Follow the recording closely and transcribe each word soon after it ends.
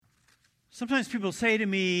Sometimes people say to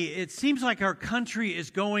me, it seems like our country is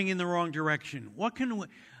going in the wrong direction. What can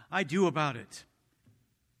I do about it?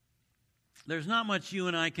 There's not much you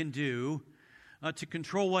and I can do to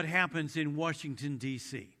control what happens in Washington,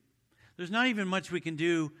 D.C. There's not even much we can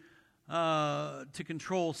do to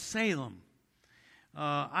control Salem.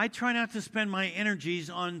 I try not to spend my energies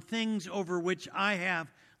on things over which I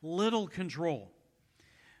have little control.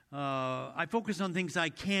 I focus on things I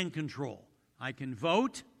can control. I can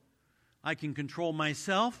vote. I can control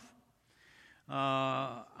myself.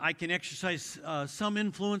 I can exercise some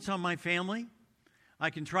influence on my family.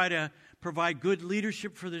 I can try to provide good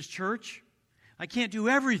leadership for this church. I can't do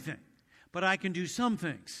everything, but I can do some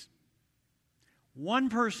things. One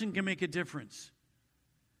person can make a difference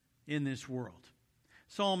in this world.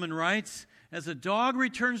 Solomon writes, "As a dog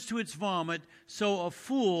returns to its vomit, so a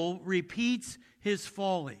fool repeats his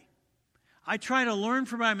folly." I try to learn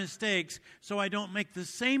from my mistakes so I don't make the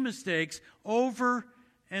same mistakes over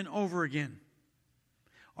and over again.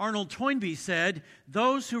 Arnold Toynbee said,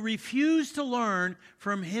 "Those who refuse to learn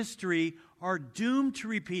from history are doomed to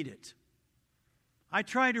repeat it." I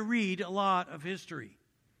try to read a lot of history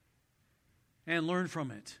and learn from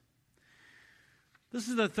it. This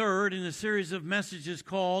is the third in a series of messages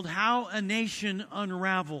called How a Nation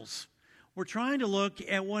Unravels. We're trying to look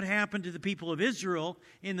at what happened to the people of Israel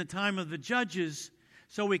in the time of the judges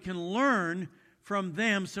so we can learn from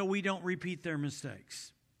them so we don't repeat their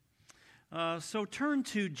mistakes. So turn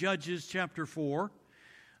to Judges chapter 4.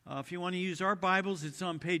 If you want to use our Bibles, it's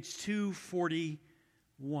on page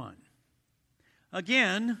 241.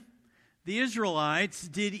 Again, the Israelites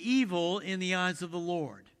did evil in the eyes of the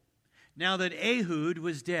Lord. Now that Ehud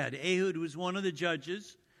was dead. Ehud was one of the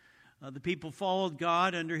judges. The people followed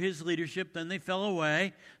God under his leadership, then they fell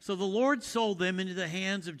away. So the Lord sold them into the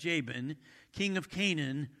hands of Jabin, king of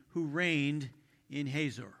Canaan, who reigned in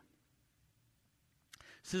Hazor.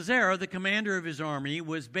 Sisera, the commander of his army,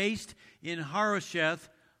 was based in Harosheth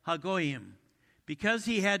Hagoyim, because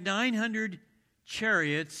he had 900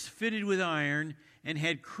 chariots fitted with iron and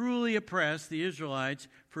had cruelly oppressed the Israelites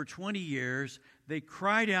for 20 years. They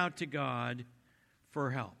cried out to God for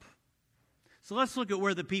help. So let's look at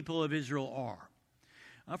where the people of Israel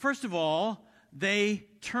are. First of all, they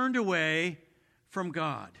turned away from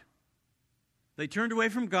God. They turned away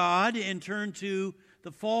from God and turned to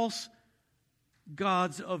the false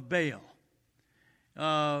gods of Baal.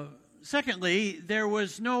 Secondly, there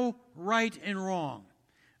was no right and wrong.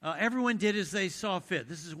 Everyone did as they saw fit.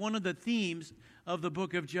 This is one of the themes of the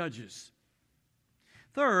book of Judges.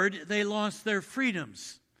 Third, they lost their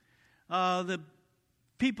freedoms. The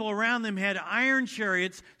people around them had iron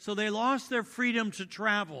chariots, so they lost their freedom to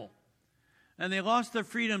travel. And they lost their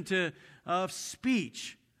freedom to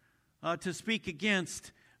speech, to speak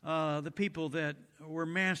against the people that were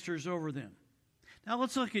masters over them. Now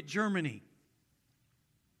let's look at Germany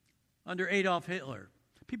under Adolf Hitler.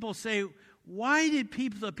 People say, why did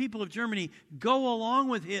the people of Germany go along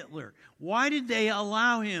with Hitler? Why did they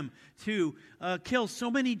allow him to kill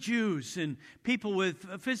so many Jews and people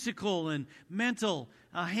with physical and mental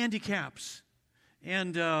handicaps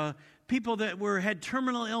and people that had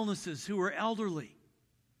terminal illnesses who were elderly?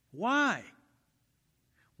 Why?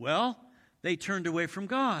 Well, they turned away from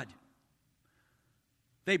God.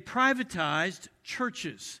 They privatized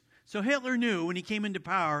churches. So Hitler knew when he came into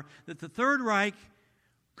power that the Third Reich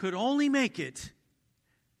could only make it.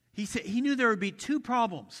 He knew there would be two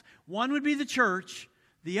problems. One would be the church,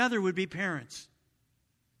 the other would be parents.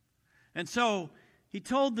 And so he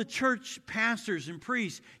told the church pastors and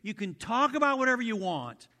priests, you can talk about whatever you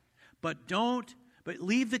want, but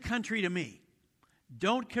leave the country to me.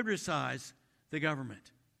 Don't criticize the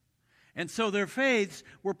government. And so their faiths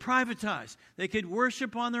were privatized. They could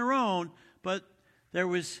worship on their own, but there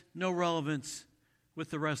was no relevance with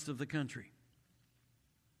the rest of the country.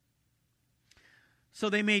 So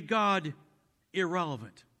they made God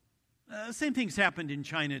irrelevant. Same things happened in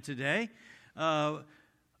China today. The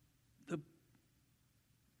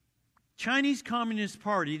Chinese Communist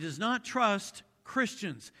Party does not trust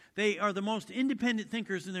Christians. They are the most independent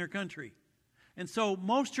thinkers in their country. And so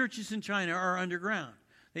most churches in China are underground.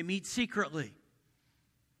 They meet secretly.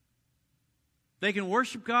 They can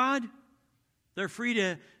worship God. They're free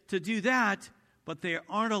to do that, but they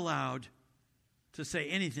aren't allowed to say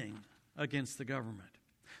anything against the government.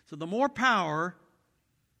 So the more power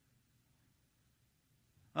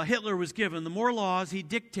Hitler was given, the more laws he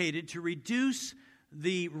dictated to reduce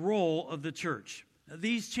the role of the church.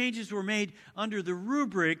 These changes were made under the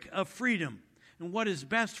rubric of freedom and what is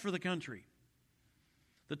best for the country.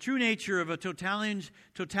 The true nature of a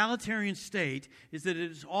totalitarian state is that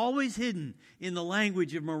it is always hidden in the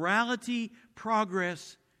language of morality,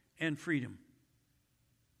 progress, and freedom.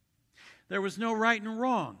 There was no right and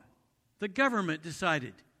wrong. The government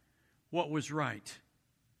decided what was right.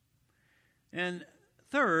 And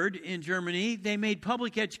third, in Germany, they made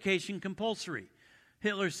public education compulsory.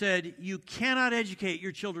 Hitler said, you cannot educate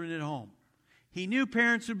your children at home. He knew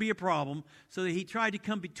parents would be a problem, so that he tried to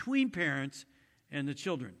come between parents and the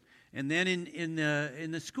children. And then in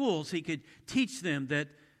the schools, he could teach them that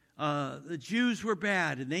the Jews were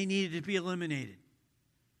bad and they needed to be eliminated.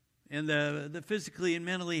 And the physically and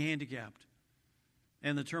mentally handicapped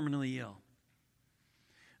and the terminally ill.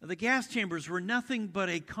 The gas chambers were nothing but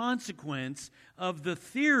a consequence of the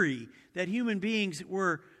theory that human beings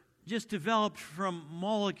were just developed from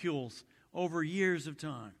molecules over years of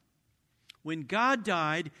time. When God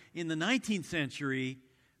died in the 19th century,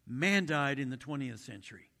 man died in the 20th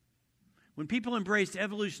century. When people embraced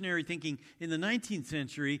evolutionary thinking in the 19th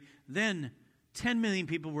century, then 10 million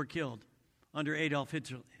people were killed under Adolf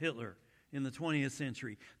Hitler in the 20th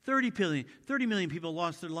century. 30 million people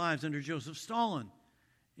lost their lives under Joseph Stalin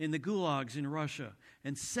in the gulags in Russia.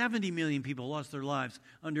 And 70 million people lost their lives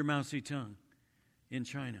under Mao Zedong in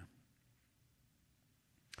China.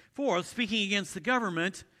 Fourth, speaking against the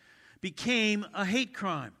government became a hate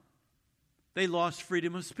crime. They lost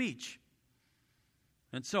freedom of speech.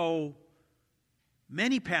 And so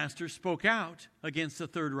many pastors spoke out against the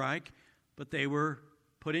Third Reich, but they were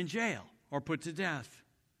put in jail or put to death.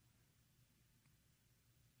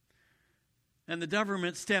 And the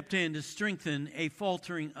government stepped in to strengthen a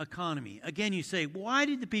faltering economy. Again, you say, why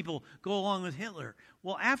did the people go along with Hitler?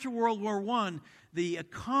 Well, after World War I, the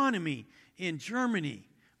economy in Germany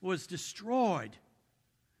was destroyed.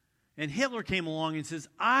 And Hitler came along and says,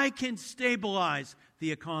 I can stabilize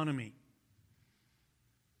the economy.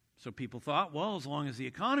 So people thought, well, as long as the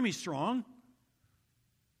economy's strong,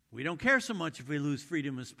 we don't care so much if we lose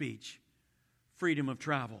freedom of speech, freedom of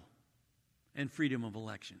travel, and freedom of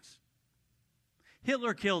elections.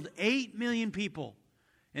 Hitler killed 8 million people,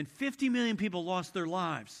 and 50 million people lost their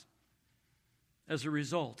lives as a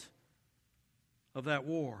result of that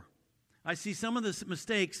war. I see some of the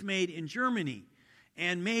mistakes made in Germany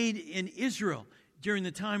and made in Israel during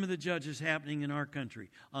the time of the judges happening in our country.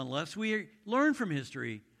 Unless we learn from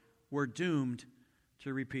history, we're doomed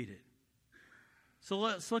to repeat it. So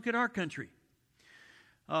let's look at our country.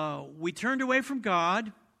 We turned away from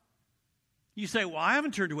God. You say, well, I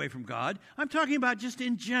haven't turned away from God. I'm talking about just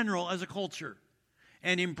in general as a culture,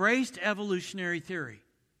 and embraced evolutionary theory.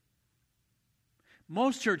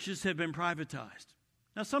 Most churches have been privatized.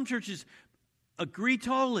 Now, some churches agree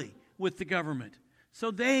totally with the government,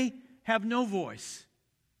 so they have no voice.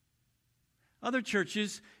 Other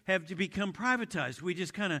churches have to become privatized. We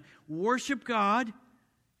just kind of worship God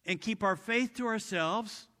and keep our faith to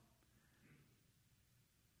ourselves.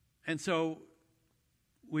 And so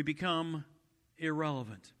we become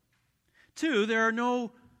irrelevant. Two, there are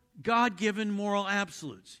no God-given moral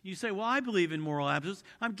absolutes. You say, well, I believe in moral absolutes.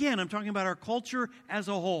 Again, I'm talking about our culture as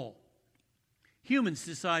a whole. Humans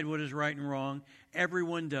decide what is right and wrong.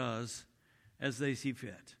 Everyone does as they see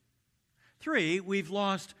fit. Three, we've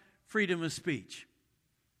lost freedom of speech.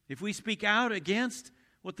 If we speak out against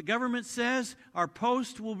what the government says, our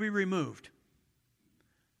post will be removed.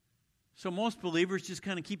 So most believers just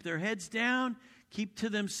kind of keep their heads down, keep to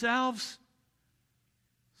themselves,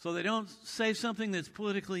 so they don't say something that's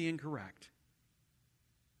politically incorrect.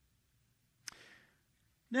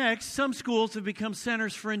 Next, some schools have become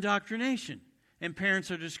centers for indoctrination, and parents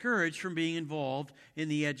are discouraged from being involved in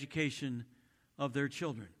the education of their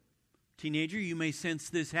children. Teenager, you may sense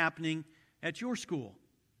this happening at your school.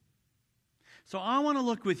 So I want to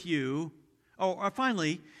look with you,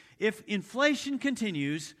 finally, if inflation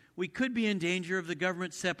continues, we could be in danger of the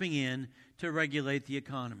government stepping in to regulate the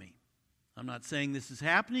economy. I'm not saying this is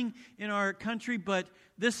happening in our country, but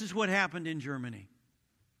this is what happened in Germany.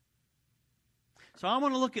 So I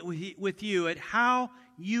want to look with you at how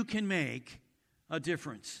you can make a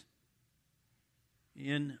difference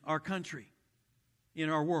in our country, in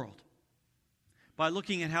our world, by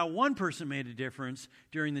looking at how one person made a difference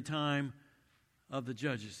during the time of the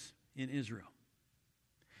judges in Israel.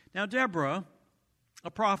 Now, Deborah,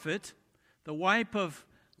 a prophet, the wife of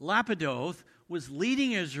Lapidoth, was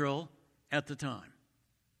leading Israel at the time.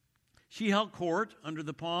 She held court under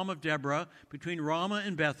the palm of Deborah between Ramah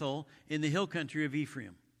and Bethel in the hill country of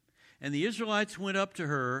Ephraim. And the Israelites went up to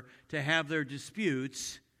her to have their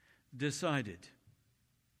disputes decided.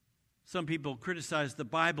 Some people criticize the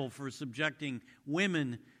Bible for subjecting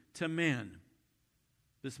women to men.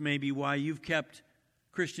 This may be why you've kept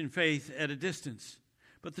Christian faith at a distance.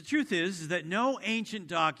 But the truth is that no ancient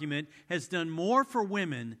document has done more for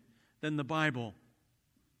women than the Bible.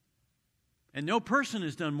 And no person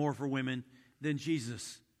has done more for women than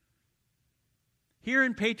Jesus. Here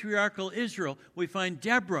in patriarchal Israel, we find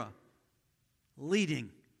Deborah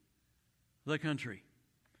leading the country.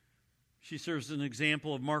 She serves as an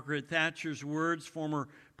example of Margaret Thatcher's words, former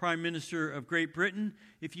Prime Minister of Great Britain.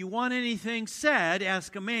 If you want anything said,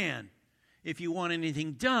 ask a man. If you want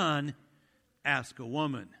anything done, ask a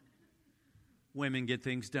woman. Women get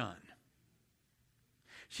things done.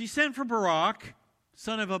 She sent for Barak,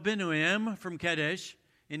 son of Abinoam from Kadesh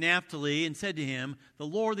in Naphtali, and said to him, "The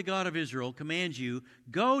Lord, the God of Israel, commands you,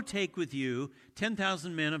 go take with you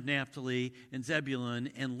 10,000 men of Naphtali and Zebulun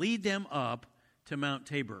and lead them up to Mount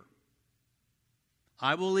Tabor.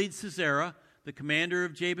 I will lead Sisera, the commander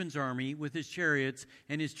of Jabin's army, with his chariots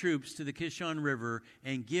and his troops to the Kishon River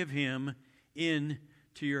and give him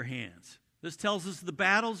into your hands." This tells us the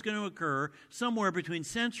battle is going to occur somewhere between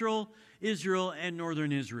central Israel and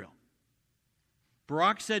northern Israel.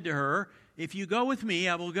 Barak said to her, "If you go with me,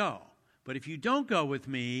 I will go. But if you don't go with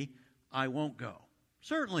me, I won't go."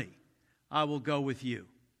 "Certainly, I will go with you,"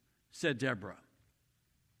 said Deborah.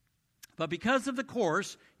 "But because of the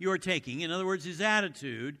course you are taking," in other words, his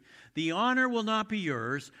attitude, "the honor will not be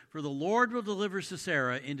yours, for the Lord will deliver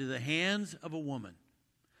Sisera into the hands of a woman."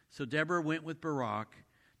 So Deborah went with Barak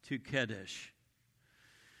to Kadesh.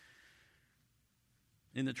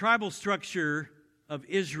 In the tribal structure of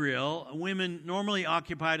Israel, women normally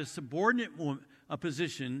occupied a subordinate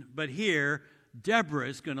position, but here Deborah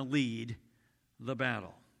is going to lead the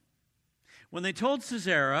battle. When they told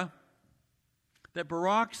Sisera that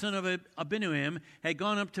Barak, son of Abinoam, had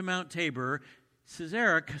gone up to Mount Tabor,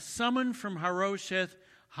 Sisera summoned from Harosheth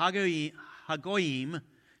Hagoyim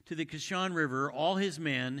to the Kishon River all his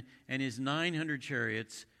men and his 900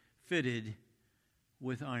 chariots fitted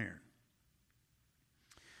with iron.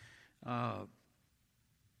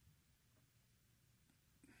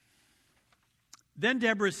 Then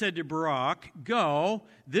Deborah said to Barak, "Go,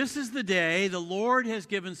 this is the day the Lord has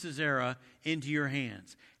given Sisera into your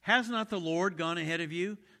hands. Has not the Lord gone ahead of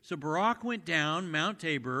you?" So Barak went down Mount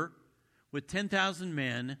Tabor with 10,000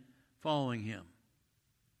 men following him.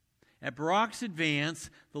 At Barak's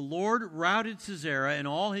advance, the Lord routed Sisera and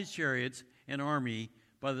all his chariots and army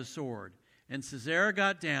by the sword. And Sisera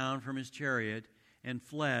got down from his chariot and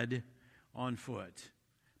fled on foot.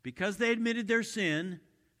 Because they admitted their sin,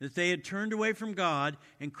 that they had turned away from God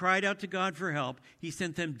and cried out to God for help, he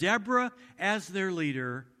sent them Deborah as their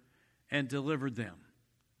leader and delivered them.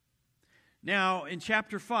 Now, in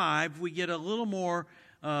chapter 5, we get a little more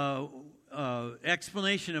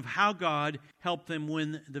explanation of how God helped them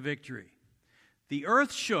win the victory. The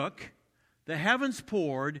earth shook, the heavens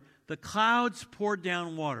poured, the clouds poured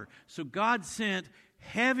down water. So God sent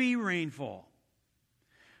heavy rainfall.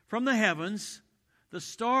 From the heavens, the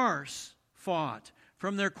stars fought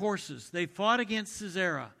from their courses. They fought against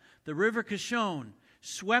Sisera. The river Kishon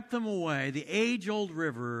swept them away, the age-old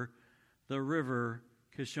river, the river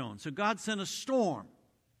Kishon. So God sent a storm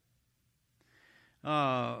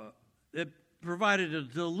that provided a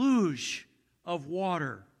deluge of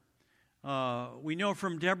water. We know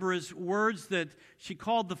from Deborah's words that she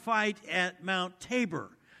called the fight at Mount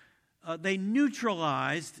Tabor. They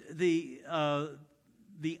neutralized the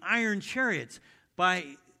iron chariots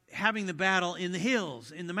by having the battle in the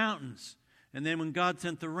hills, in the mountains. And then when God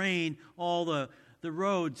sent the rain, all the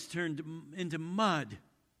roads turned into mud.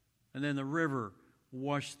 And then the river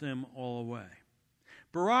washed them all away.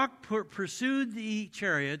 Barak pursued the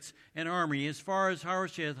chariots and army as far as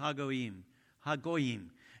Harosheth Hagoyim.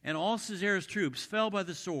 And all Sisera's troops fell by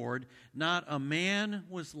the sword. Not a man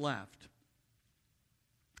was left.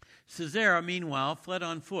 Sisera, meanwhile, fled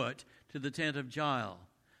on foot to the tent of Jael,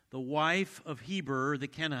 the wife of Heber the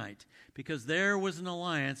Kenite, because there was an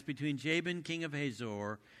alliance between Jabin, king of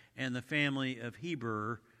Hazor, and the family of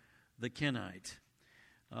Heber the Kenite.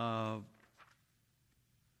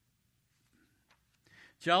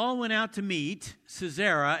 Jael went out to meet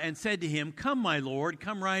Sisera and said to him, "Come, my lord,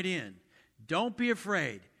 come right in. Don't be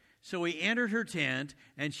afraid." So he entered her tent,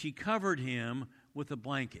 and she covered him with a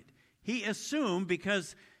blanket. He assumed,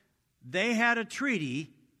 because they had a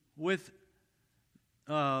treaty with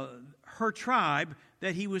her tribe,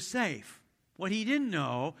 that he was safe. What he didn't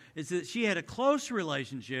know is that she had a close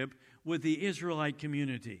relationship with the Israelite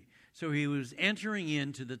community. So he was entering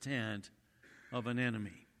into the tent of an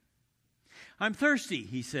enemy. "I'm thirsty,"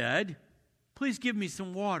 he said. "Please give me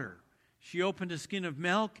some water." She opened a skin of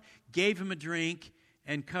milk, gave him a drink,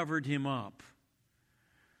 and covered him up.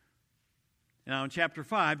 Now, in chapter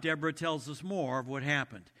 5, Deborah tells us more of what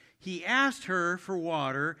happened. He asked her for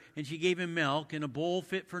water, and she gave him milk in a bowl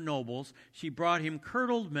fit for nobles. She brought him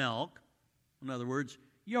curdled milk, in other words,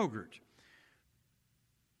 yogurt.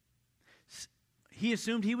 He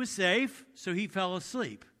assumed he was safe, so he fell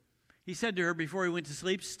asleep. He said to her before he went to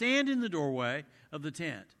sleep, "Stand in the doorway of the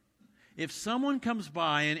tent. If someone comes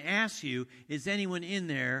by and asks you, 'Is anyone in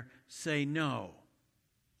there?' say no."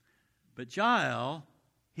 But Jael,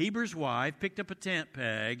 Heber's wife, picked up a tent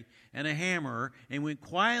peg and a hammer and went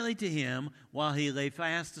quietly to him while he lay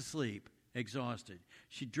fast asleep, exhausted.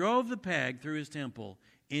 She drove the peg through his temple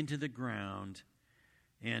into the ground,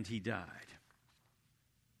 and he died.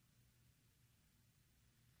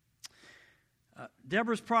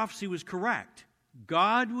 Deborah's prophecy was correct.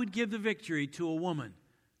 God would give the victory to a woman,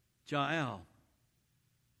 Jael.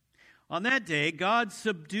 On that day, God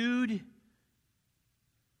subdued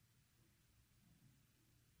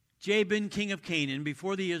Jabin, king of Canaan,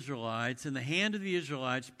 before the Israelites, and the hand of the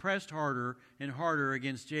Israelites pressed harder and harder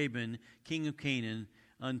against Jabin, king of Canaan,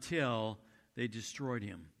 until they destroyed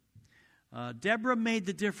him. Deborah made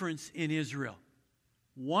the difference in Israel.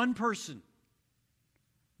 One person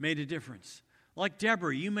made a difference. Like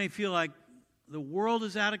Deborah, you may feel like the world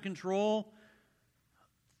is out of control.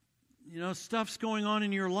 Stuff's going on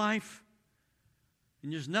in your life,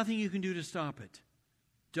 and there's nothing you can do to stop it.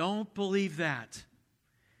 Don't believe that.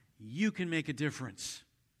 You can make a difference.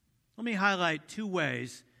 Let me highlight 2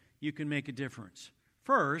 ways you can make a difference.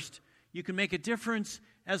 First, you can make a difference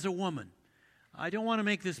as a woman. I don't want to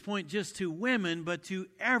make this point just to women, but to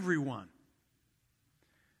everyone.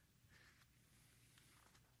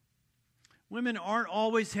 Women aren't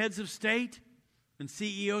always heads of state and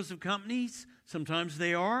CEOs of companies. Sometimes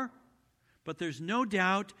they are. But there's no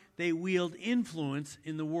doubt they wield influence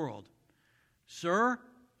in the world. "Sir,"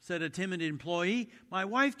 said a timid employee, "my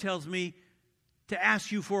wife tells me to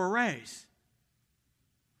ask you for a raise."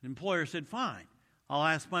 The employer said, "Fine, I'll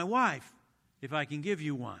ask my wife if I can give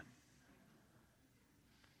you one."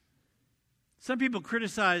 Some people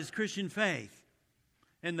criticize Christian faith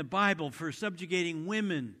and the Bible for subjugating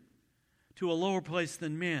women to a lower place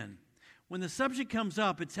than men. When the subject comes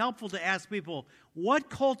up, it's helpful to ask people, what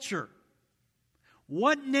culture,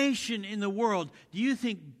 what nation in the world do you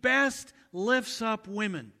think best lifts up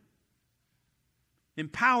women,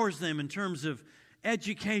 empowers them in terms of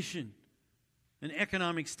education and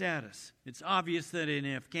economic status? It's obvious that in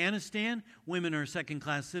Afghanistan, women are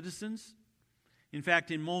second-class citizens. In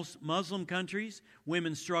fact, in most Muslim countries,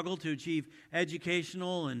 women struggle to achieve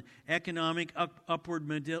educational and economic upward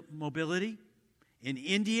mobility. In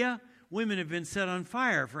India, women have been set on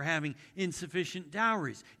fire for having insufficient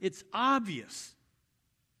dowries. It's obvious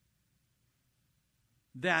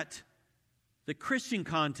that the Christian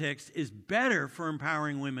context is better for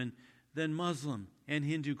empowering women than Muslim and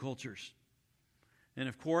Hindu cultures. And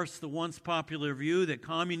of course, the once popular view that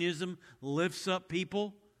communism lifts up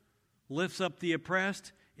people, lifts up the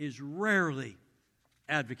oppressed, is rarely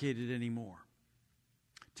advocated anymore.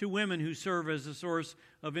 2 women who serve as a source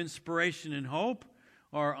of inspiration and hope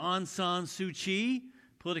are Aung San Suu Kyi,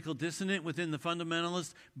 political dissident within the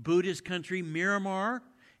fundamentalist Buddhist country Myanmar,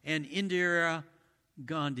 and Indira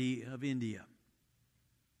Gandhi of India.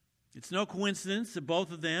 It's no coincidence that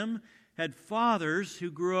both of them had fathers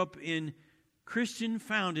who grew up in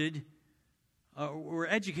were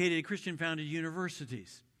educated at Christian-founded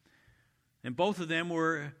universities. And both of them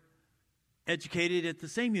were educated at the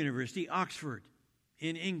same university, Oxford,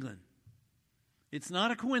 in England. It's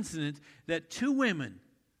not a coincidence that 2 women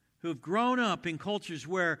who have grown up in cultures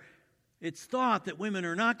where it's thought that women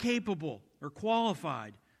are not capable or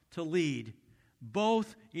qualified to lead,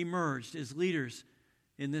 both emerged as leaders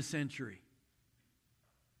in this century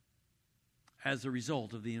as a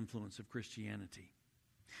result of the influence of Christianity.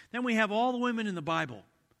 Then we have all the women in the Bible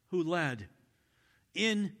who led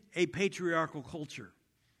in a patriarchal culture.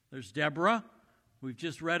 There's Deborah, we've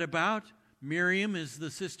just read about. Miriam is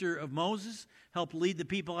the sister of Moses, helped lead the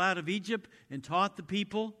people out of Egypt and taught the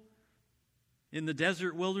people in the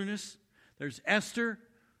desert wilderness. There's Esther,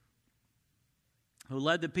 who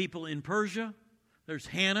led the people in Persia. There's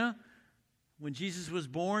Hannah. When Jesus was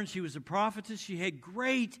born, she was a prophetess. She had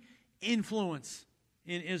great influence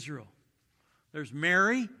in Israel. There's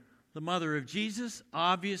Mary, the mother of Jesus,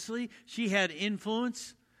 obviously. She had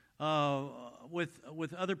influence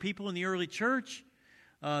with other people in the early church.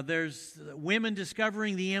 There's women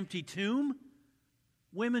discovering the empty tomb.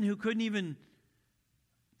 Women who couldn't even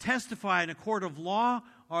testify in a court of law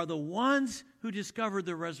are the ones who discovered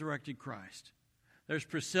the resurrected Christ. There's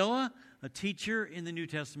Priscilla, a teacher in the New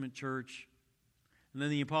Testament church. And then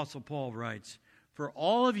the Apostle Paul writes, "For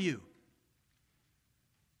all of you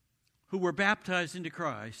who were baptized into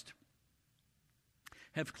Christ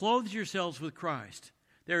have clothed yourselves with Christ.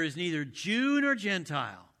 There is neither Jew nor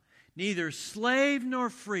Gentile, neither slave nor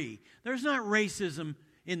free. There's not racism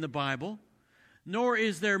in the Bible, nor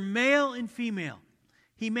is there male and female.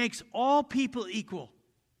 He makes all people equal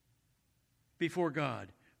before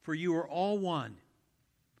God, for you are all one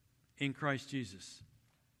in Christ Jesus.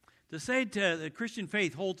 To say to the Christian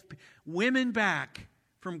faith holds women back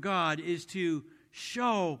from God is to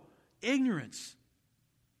show ignorance.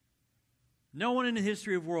 No one in the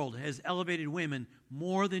history of the world has elevated women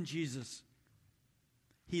more than Jesus.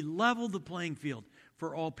 He leveled the playing field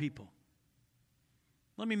for all people.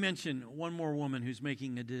 Let me mention one more woman who's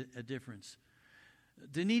making a difference.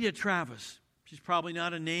 Danita Travis. She's probably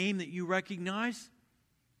not a name that you recognize,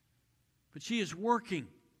 but she is working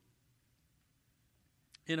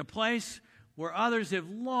in a place where others have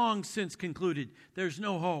long since concluded there's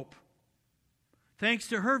no hope. Thanks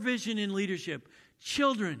to her vision and leadership,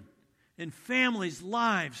 children and families'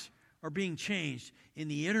 lives are being changed in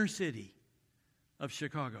the inner city of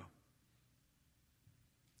Chicago.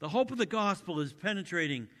 The hope of the gospel is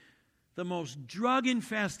penetrating the most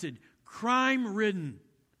drug-infested, crime-ridden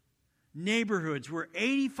neighborhoods where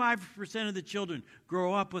 85% of the children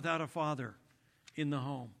grow up without a father in the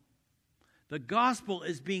home. The gospel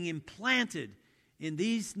is being implanted in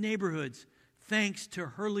these neighborhoods thanks to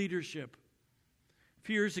her leadership. A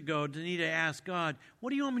few years ago, Danita asked God, what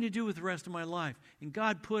do you want me to do with the rest of my life? And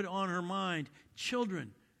God put on her mind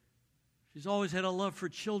children. She's always had a love for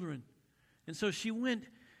children. And so she went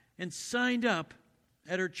and signed up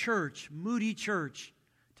at her church, Moody Church,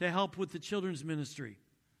 to help with the children's ministry.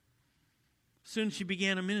 Soon she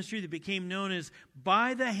began a ministry that became known as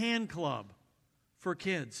By the Hand Club for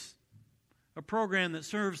Kids, a program that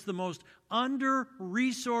serves the most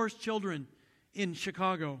under-resourced children in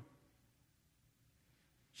Chicago.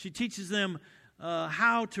 She teaches them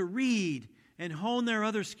how to read and hone their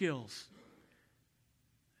other skills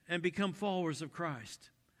and become followers of Christ.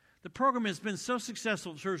 The program has been so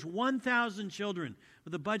successful, it serves 1,000 children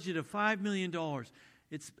with a budget of $5 million.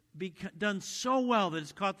 It's done so well that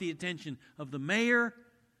it's caught the attention of the mayor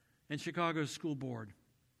and Chicago's school board.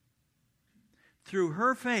 Through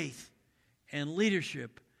her faith and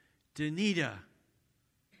leadership, Danita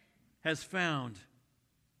has found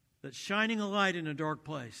that shining a light in a dark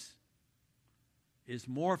place is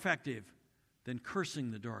more effective than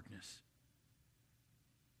cursing the darkness.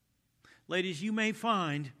 Ladies, you may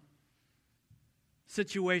find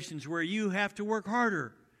situations where you have to work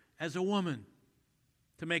harder as a woman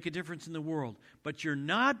to make a difference in the world, but you're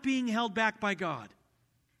not being held back by God.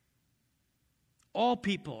 All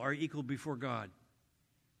people are equal before God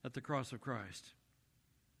at the cross of Christ.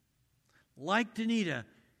 Like Danita,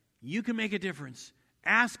 you can make a difference.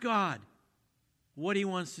 Ask God what He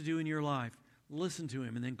wants to do in your life. Listen to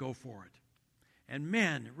Him and then go for it. And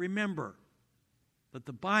men, remember that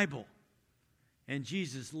the Bible and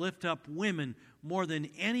Jesus lift up women more than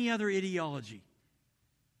any other ideology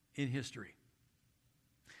in history.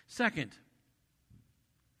 Second,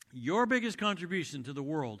 your biggest contribution to the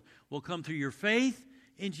world will come through your faith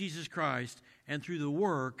in Jesus Christ and through the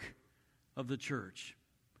work of the church.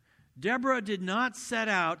 Deborah did not set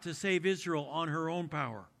out to save Israel on her own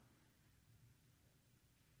power.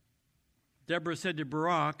 Deborah said to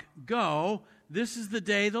Barak, "Go, this is the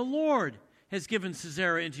day the Lord has given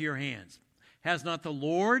Sisera into your hands. Has not the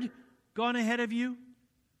Lord gone ahead of you?"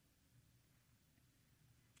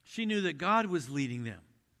 She knew that God was leading them.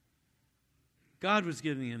 God was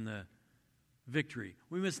giving them the victory.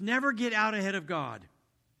 We must never get out ahead of God.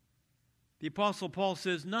 The Apostle Paul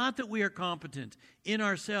says, not that we are competent in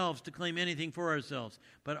ourselves to claim anything for ourselves,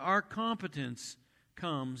 but our competence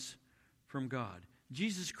comes from God.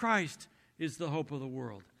 Jesus Christ is the hope of the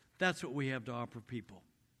world. That's what we have to offer people.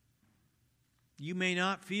 You may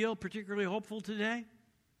not feel particularly hopeful today.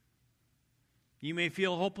 You may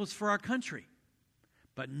feel hopeless for our country,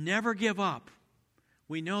 but never give up.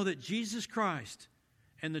 We know that Jesus Christ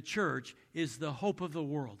and the church is the hope of the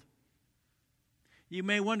world. You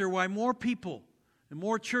may wonder why more people and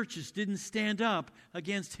more churches didn't stand up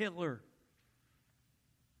against Hitler.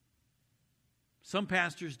 Some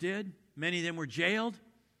pastors did. Many of them were jailed,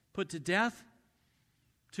 put to death.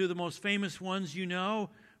 Two of the most famous ones you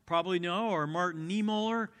probably know, are Martin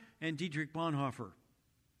Niemöller and Dietrich Bonhoeffer.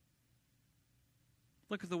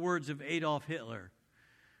 Look at the words of Adolf Hitler,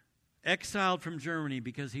 exiled from Germany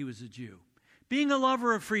because he was a Jew. Being a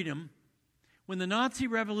lover of freedom, when the Nazi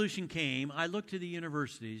Revolution came, I looked to the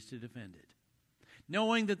universities to defend it,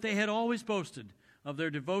 knowing that they had always boasted of their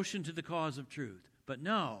devotion to the cause of truth. But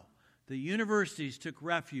no, the universities took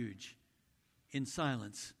refuge in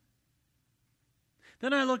silence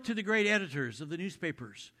Then I looked to the great editors of the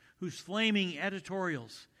newspapers, whose flaming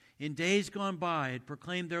editorials in days gone by had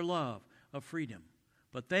proclaimed their love of freedom.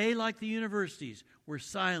 But they, like the universities, were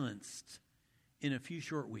silenced in a few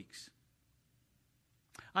short weeks.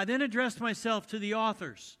 I then addressed myself to the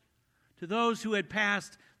authors, to those who had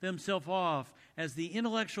passed themselves off as the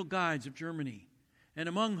intellectual guides of Germany, and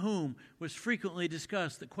among whom was frequently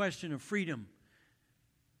discussed the question of freedom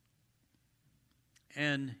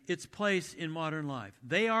and its place in modern life.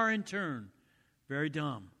 They are, in turn, very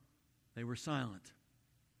dumb. They were silent.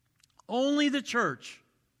 Only the church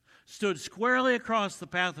stood squarely across the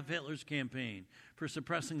path of Hitler's campaign for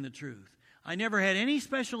suppressing the truth. I never had any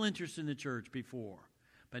special interest in the church before,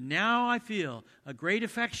 but now I feel a great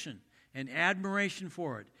affection and admiration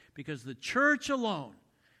for it because the church alone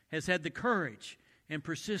has had the courage and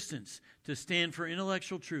persistence to stand for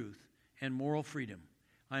intellectual truth and moral freedom.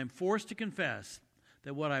 I am forced to confess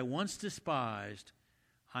that what I once despised,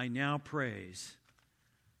 I now praise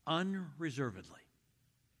unreservedly.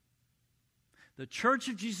 The Church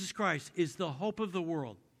of Jesus Christ is the hope of the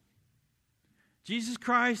world. Jesus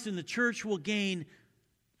Christ and the church will gain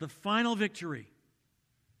the final victory.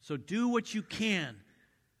 So do what you can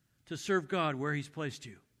to serve God where He's placed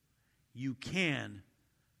you. You can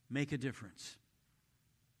make a difference.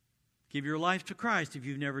 Give your life to Christ if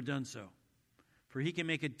you've never done so, for He can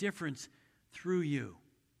make a difference through you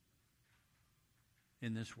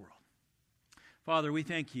in this world. Father, we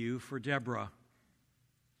thank you for Deborah,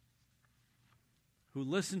 who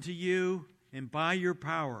listened to you and by your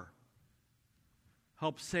power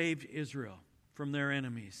helped save Israel from their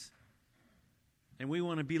enemies. And we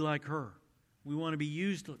want to be like her. We want to be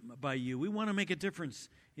used by you. We want to make a difference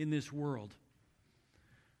in this world.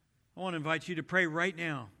 I want to invite you to pray right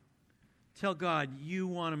now. Tell God you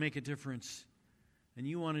want to make a difference and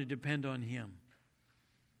you want to depend on Him.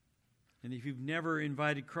 And if you've never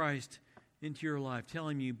invited Christ into your life, tell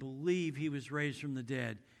Him you believe He was raised from the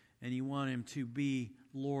dead and you want Him to be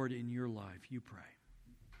Lord in your life. You pray.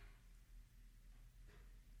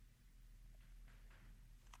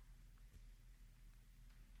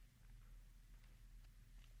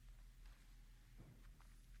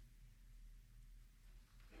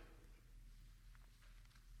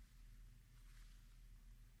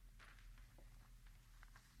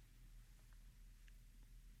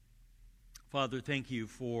 Father, thank you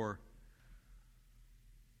for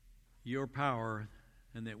your power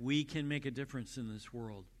and that we can make a difference in this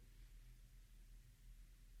world.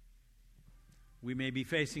 We may be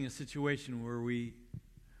facing a situation where we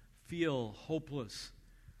feel hopeless,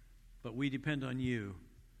 but we depend on you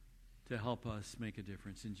to help us make a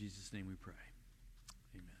difference. In Jesus' name we pray.